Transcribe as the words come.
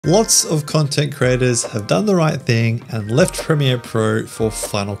Lots of content creators have done the right thing and left Premiere Pro for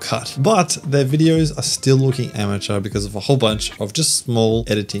Final Cut, but their videos are still looking amateur because of a whole bunch of just small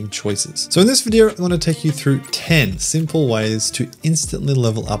editing choices. So in this video, I'm going to take you through 10 simple ways to instantly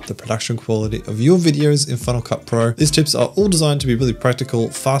level up the production quality of your videos in Final Cut Pro. These tips are all designed to be really practical,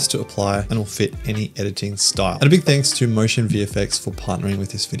 fast to apply, and will fit any editing style. And a big thanks to Motion VFX for partnering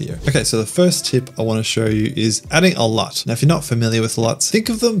with this video. Okay, so the first tip I want to show you is adding a LUT. Now, if you're not familiar with LUTs, think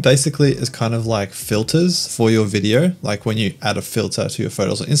of them basically as kind of like filters for your video, like when you add a filter to your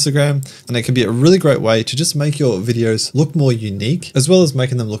photos on Instagram, and it can be a really great way to just make your videos look more unique, as well as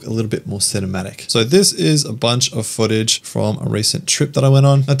making them look a little bit more cinematic. So this is a bunch of footage from a recent trip that I went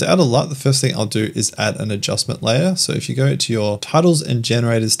on. Now to add a LUT, the first thing I'll do is add an adjustment layer. So if you go to your titles and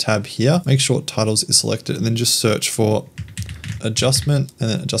generators tab here, make sure titles is selected and then just search for adjustment, and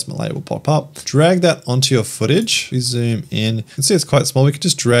then adjustment layer will pop up. Drag that onto your footage. We zoom in. You can see it's quite small. We can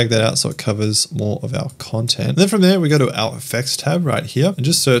just drag that out so it covers more of our content. And then from there, we go to our effects tab right here and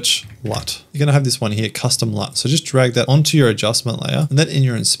just search LUT. You're going to have this one here, custom LUT. So just drag that onto your adjustment layer, and then in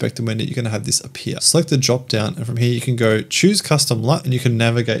your inspector window, you're going to have this appear. Select the drop down, and from here you can go choose custom LUT, and you can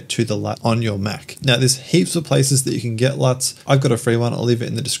navigate to the LUT on your Mac. Now there's heaps of places that you can get LUTs. I've got a free one. I'll leave it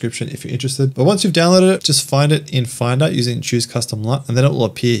in the description if you're interested. But once you've downloaded it, just find it in Finder using choose custom LUT, and then it will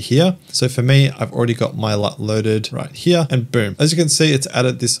appear here. So for me, I've already got my LUT loaded right here, and boom. As you can see, it's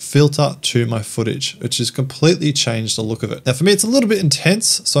added this filter to my footage, which has completely changed the look of it. Now for me, it's a little bit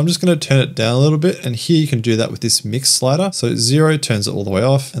intense, so I'm just going to turn it down a little bit, and here you can do that with this mix slider. So 0 turns it all the way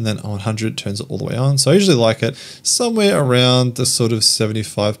off, and then 100 turns it all the way on. So I usually like it somewhere around the sort of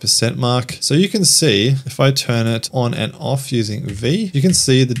 75% mark. So you can see if I turn it on and off using V, you can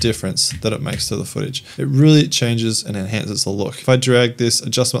see the difference that it makes to the footage. It really changes and enhances the look. If I drag this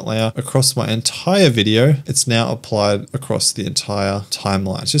adjustment layer across my entire video, it's now applied across the entire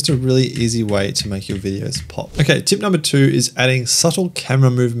timeline. It's just a really easy way to make your videos pop. Okay, tip number 2 is adding subtle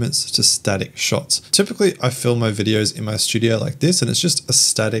camera movements to static shots. Typically, I film my videos in my studio like this, and it's just a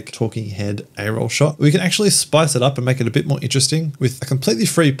static talking head A-roll shot. We can actually spice it up and make it a bit more interesting with a completely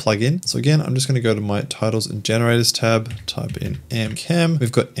free plugin. So again, I'm just going to go to my titles and generators tab, type in MCam.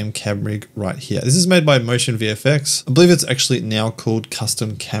 We've got MCam rig right here. This is made by Motion VFX. I believe it's actually now called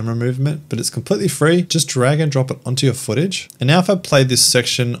custom camera movement, but it's completely free. Just drag and drop it onto your footage. And now if I play this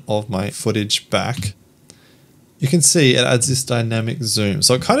section of my footage back, you can see it adds this dynamic zoom.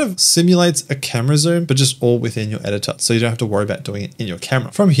 So it kind of simulates a camera zoom, but just all within your editor. So you don't have to worry about doing it in your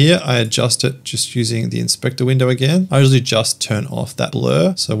camera. From here, I adjust it just using the inspector window again. I usually just turn off that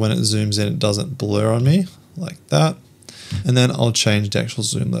blur. So when it zooms in, it doesn't blur on me like that. And then I'll change the actual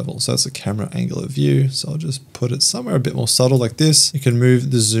zoom level. So that's a camera angular view. So I'll just put it somewhere a bit more subtle like this. You can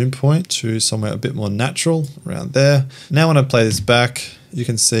move the zoom point to somewhere a bit more natural around there. Now when I play this back, you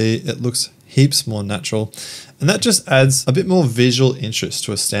can see it looks heaps more natural. And that just adds a bit more visual interest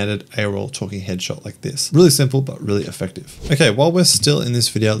to a standard A-roll talking headshot like this. Really simple, but really effective. Okay, while we're still in this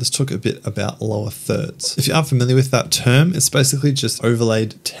video, let's talk a bit about lower thirds. If you aren't familiar with that term, it's basically just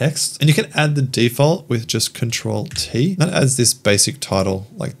overlaid text, and you can add the default with just Control T. That adds this basic title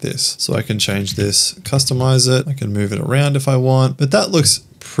like this. So I can change this, customize it. I can move it around if I want, but that looks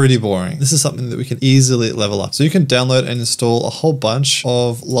pretty boring. This is something that we can easily level up. So you can download and install a whole bunch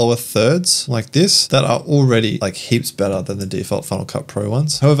of lower thirds like this that are already like heaps better than the default Final Cut Pro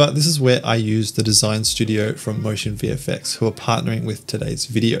ones. However, this is where I use the Design Studio from Motion VFX, who are partnering with today's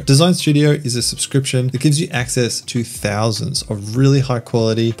video. Design Studio is a subscription that gives you access to thousands of really high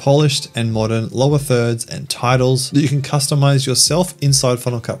quality, polished and modern lower thirds and titles that you can customize yourself inside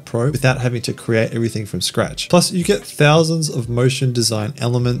Final Cut Pro without having to create everything from scratch. Plus, you get thousands of motion design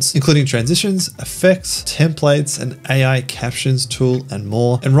elements, including transitions, effects, templates, an AI captions tool, and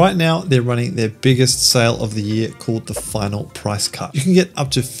more. And right now, they're running their biggest sale of the year called the Final Price Cut. You can get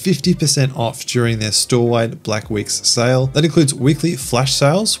up to 50% off during their store-wide Black Weeks sale. That includes weekly flash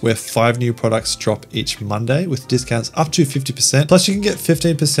sales, where 5 new products drop each Monday with discounts up to 50%. Plus, you can get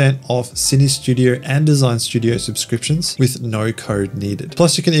 15% off Cine Studio and Design Studio subscriptions with no code needed.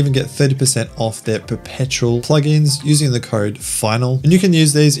 Plus, you can even get 30% off their perpetual plugins using the code FINAL. And you can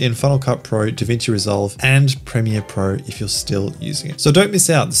use these in Final Cut Pro, DaVinci Resolve, and Premiere Pro if you're still using it. So don't miss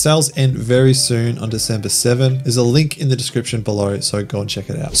out. The sales end very soon on December 7. There's a link in the description below, so go and check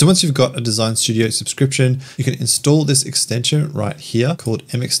it out. So once you've got a Design Studio subscription, you can install this extension right here called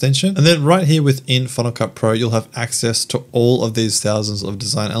M Extension. And then right here within Final Cut Pro, you'll have access to all of these thousands of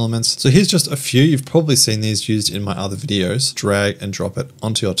design elements. So here's just a few. You've probably seen these used in my other videos. Drag and drop it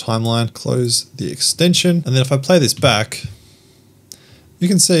onto your timeline, close the extension. And then if I play this back, you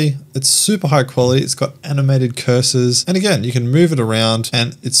can see It's super high quality. It's got animated cursors. And again, you can move it around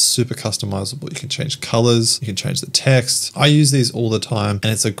and it's super customizable. You can change colors, you can change the text. I use these all the time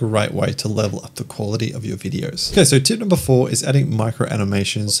and it's a great way to level up the quality of your videos. Okay, so tip number 4 is adding micro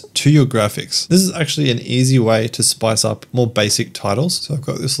animations to your graphics. This is actually an easy way to spice up more basic titles. So I've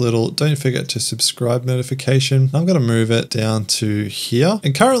got this little don't forget to subscribe notification. I'm going to move it down to here.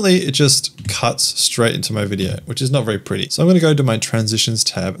 And currently it just cuts straight into my video, which is not very pretty. So I'm going to go to my transitions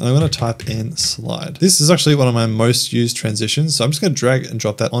tab and I'm going to type in slide. This is actually one of my most used transitions. So I'm just going to drag and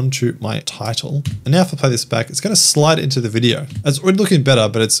drop that onto my title. And now if I play this back, it's going to slide into the video. It's already looking better,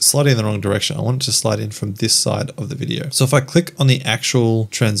 but it's sliding in the wrong direction. I want it to slide in from this side of the video. So if I click on the actual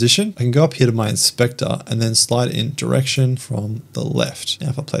transition, I can go up here to my inspector and then slide in direction from the left. Now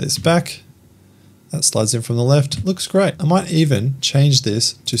if I play this back, that slides in from the left. Looks great. I might even change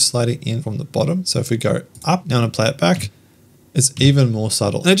this to sliding in from the bottom. So if we go up, now I'm going to play it back, it's even more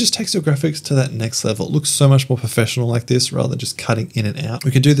subtle. And it just takes your graphics to that next level. It looks so much more professional like this rather than just cutting in and out.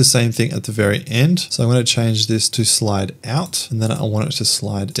 We could do the same thing at the very end. So I'm going to change this to slide out and then I want it to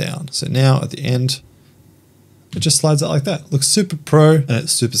slide down. So now at the end, it just slides out like that. Looks super pro and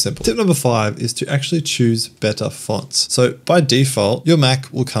it's super simple. Tip number 5 is to actually choose better fonts. So by default, your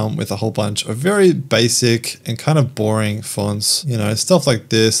Mac will come with a whole bunch of very basic and kind of boring fonts, you know, stuff like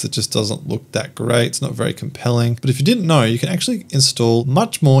this that just doesn't look that great. It's not very compelling. But if you didn't know, you can actually install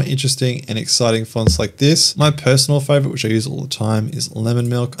much more interesting and exciting fonts like this. My personal favorite, which I use all the time, is Lemon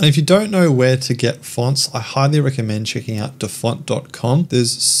Milk. And if you don't know where to get fonts, I highly recommend checking out dafont.com.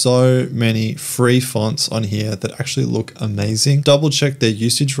 There's so many free fonts on here that actually look amazing. Double check their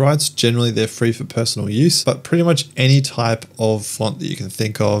usage rights. Generally, they're free for personal use, but pretty much any type of font that you can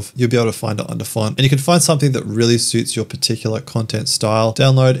think of, you'll be able to find it under font. And you can find something that really suits your particular content style,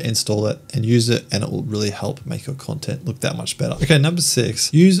 download, install it, and use it, and it will really help make your content look that much better. Okay, number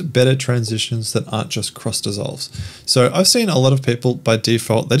 6, use better transitions that aren't just cross dissolves. So I've seen a lot of people by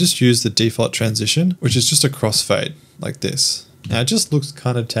default, they just use the default transition, which is just a crossfade like this. Now it just looks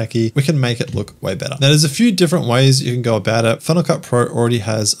kind of tacky. We can make it look way better. Now there's a few different ways you can go about it. Final Cut Pro already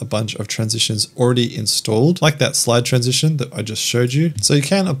has a bunch of transitions already installed, like that slide transition that I just showed you. So you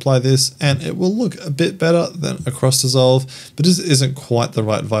can apply this and it will look a bit better than a cross dissolve, but this isn't quite the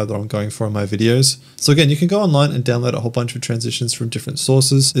right vibe that I'm going for in my videos. So again, you can go online and download a whole bunch of transitions from different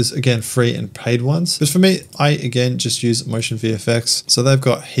sources. There's again free and paid ones. But for me, I again just use Motion VFX. So they've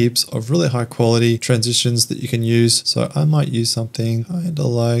got heaps of really high quality transitions that you can use. So I might use something kind of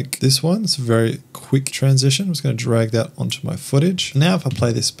like this one. It's a very quick transition. I'm just going to drag that onto my footage. Now if I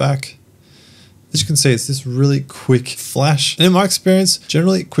play this back, as you can see, it's this really quick flash. And in my experience,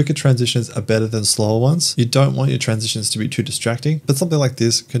 generally quicker transitions are better than slower ones. You don't want your transitions to be too distracting, but something like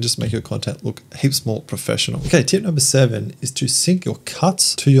this can just make your content look heaps more professional. Okay, tip number 7 is to sync your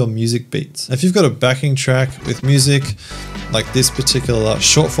cuts to your music beats. Now, if you've got a backing track with music, like this particular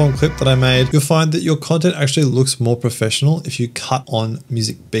short form clip that I made, you'll find that your content actually looks more professional if you cut on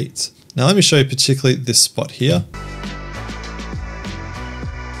music beats. Now, let me show you particularly this spot here.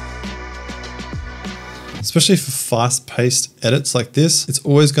 Especially for fast-paced edits like this, it's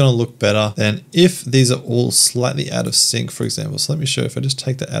always going to look better than if these are all slightly out of sync, for example. So let me show you if I just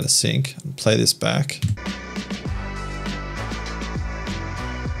take that out of sync and play this back.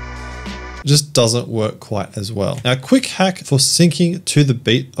 It just doesn't work quite as well. Now, a quick hack for syncing to the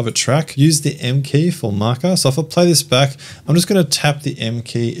beat of a track, use the M key for marker. So if I play this back, I'm just going to tap the M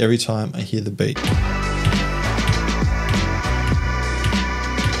key every time I hear the beat.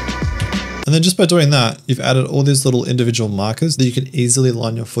 And then just by doing that, you've added all these little individual markers that you can easily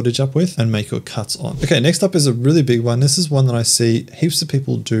line your footage up with and make your cuts on. Okay, next up is a really big one. This is one that I see heaps of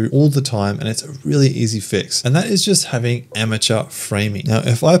people do all the time, and it's a really easy fix. And that is just having amateur framing. Now,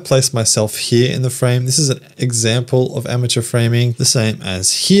 if I place myself here in the frame, this is an example of amateur framing, the same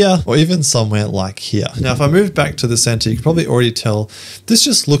as here, or even somewhere like here. Now, if I move back to the center, you can probably already tell this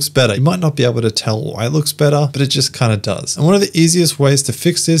just looks better. You might not be able to tell why it looks better, but it just kind of does. And one of the easiest ways to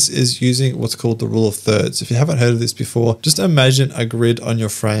fix this is using what's called the rule of thirds. If you haven't heard of this before, just imagine a grid on your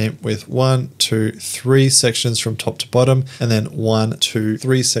frame with 1, 2, 3 sections from top to bottom, and then 1, 2,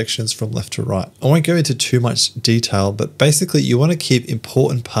 3 sections from left to right. I won't go into too much detail, but basically you want to keep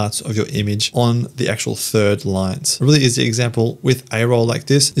important parts of your image on the actual third lines. A really easy example with a roll like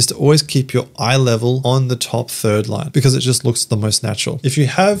this is to always keep your eye level on the top third line because it just looks the most natural. If you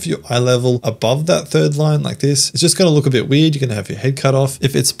have your eye level above that third line like this, it's just going to look a bit weird. You're going to have your head cut off.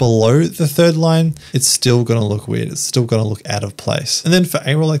 If it's below the third line, it's still going to look weird. It's still going to look out of place. And then for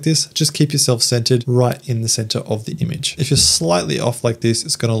A-roll like this, just keep yourself centered right in the center of the image. If you're slightly off like this,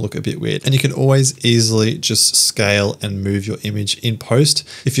 it's going to look a bit weird. And you can always easily just scale and move your image in post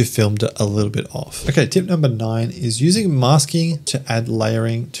if you filmed it a little bit off. Okay, tip number 9 is using masking to add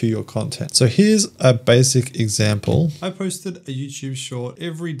layering to your content. So here's a basic example. I posted a YouTube short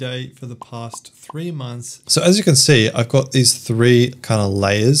every day for the past 3 months. So as you can see, I've got these 3 kind of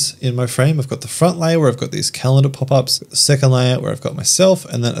layers in my frame. I've got the front layer where I've got these calendar pop-ups, the second layer where I've got myself,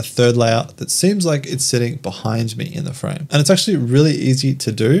 and then a third layer that seems like it's sitting behind me in the frame. And it's actually really easy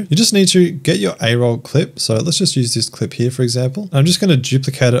to do. You just need to get your A-roll clip. So let's just use this clip here, for example. I'm just going to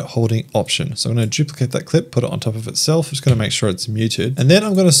duplicate it holding Option. So I'm going to duplicate that clip, put it on top of itself. I'm just going to make sure it's muted. And then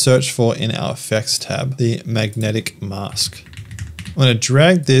I'm going to search for, in our effects tab, the magnetic mask. I'm going to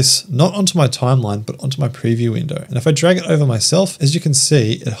drag this not onto my timeline, but onto my preview window. And if I drag it over myself, as you can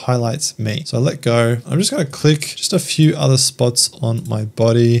see, it highlights me. So I let go. I'm just going to click just a few other spots on my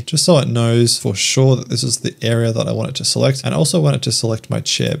body, just so it knows for sure that this is the area that I want it to select. And I also want it to select my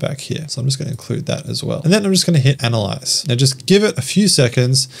chair back here. So I'm just going to include that as well. And then I'm just going to hit Analyze. Now just give it a few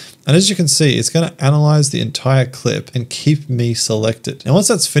seconds. And as you can see, it's going to analyze the entire clip and keep me selected. And once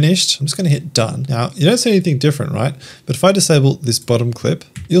that's finished, I'm just going to hit Done. Now you don't see anything different, right? But if I disable this bottom clip,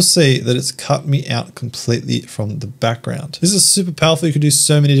 you'll see that it's cut me out completely from the background. This is super powerful. You can do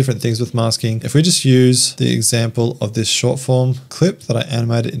so many different things with masking. If we just use the example of this short form clip that I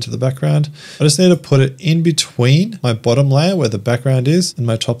animated into the background, I just need to put it in between my bottom layer where the background is and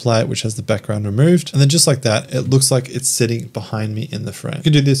my top layer, which has the background removed. And then just like that, it looks like it's sitting behind me in the frame. You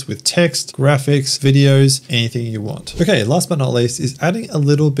can do this with text, graphics, videos, anything you want. Okay, last but not least is adding a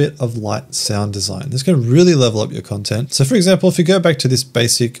little bit of light sound design. This is going to really level up your content. So for example, if you go back to this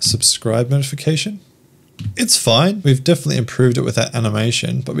basic subscribe notification, it's fine. We've definitely improved it with that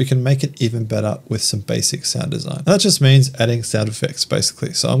animation, but we can make it even better with some basic sound design. And that just means adding sound effects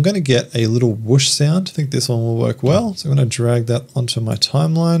basically. So I'm going to get a little whoosh sound. I think this one will work well. So I'm going to drag that onto my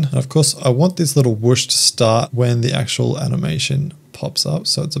timeline. And of course, I want this little whoosh to start when the actual animation pops up.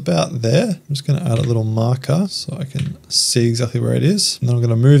 So it's about there. I'm just going to add a little marker so I can see exactly where it is. And then I'm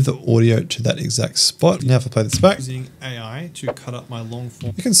going to move the audio to that exact spot. Now if I play this back, using AI to cut up my long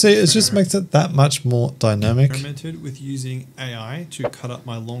form, you can see it just makes it that much more dynamic. Experimented with using AI to cut up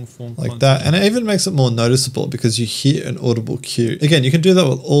my long form like that. And it even makes it more noticeable because you hear an audible cue. Again, you can do that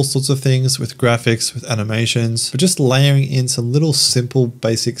with all sorts of things, with graphics, with animations, but just layering in some little simple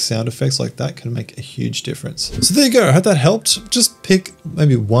basic sound effects like that can make a huge difference. So there you go. I hope that helped. Just pick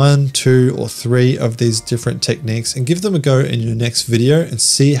maybe 1, 2, or 3 of these different techniques and give them a go in your next video and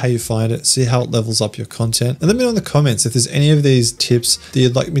see how you find it, see how it levels up your content. And let me know in the comments if there's any of these tips that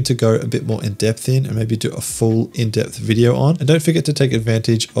you'd like me to go a bit more in depth in and maybe do a full in-depth video on. And don't forget to take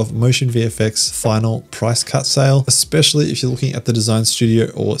advantage of Motion VFX final price cut sale, especially if you're looking at the Design Studio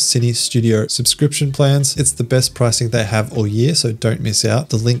or Cine Studio subscription plans. It's the best pricing they have all year, so don't miss out.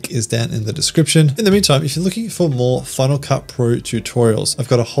 The link is down in the description. In the meantime, if you're looking for more Final Cut Pro tutorials, I've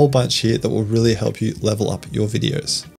got a whole bunch here that will really help you level up your videos.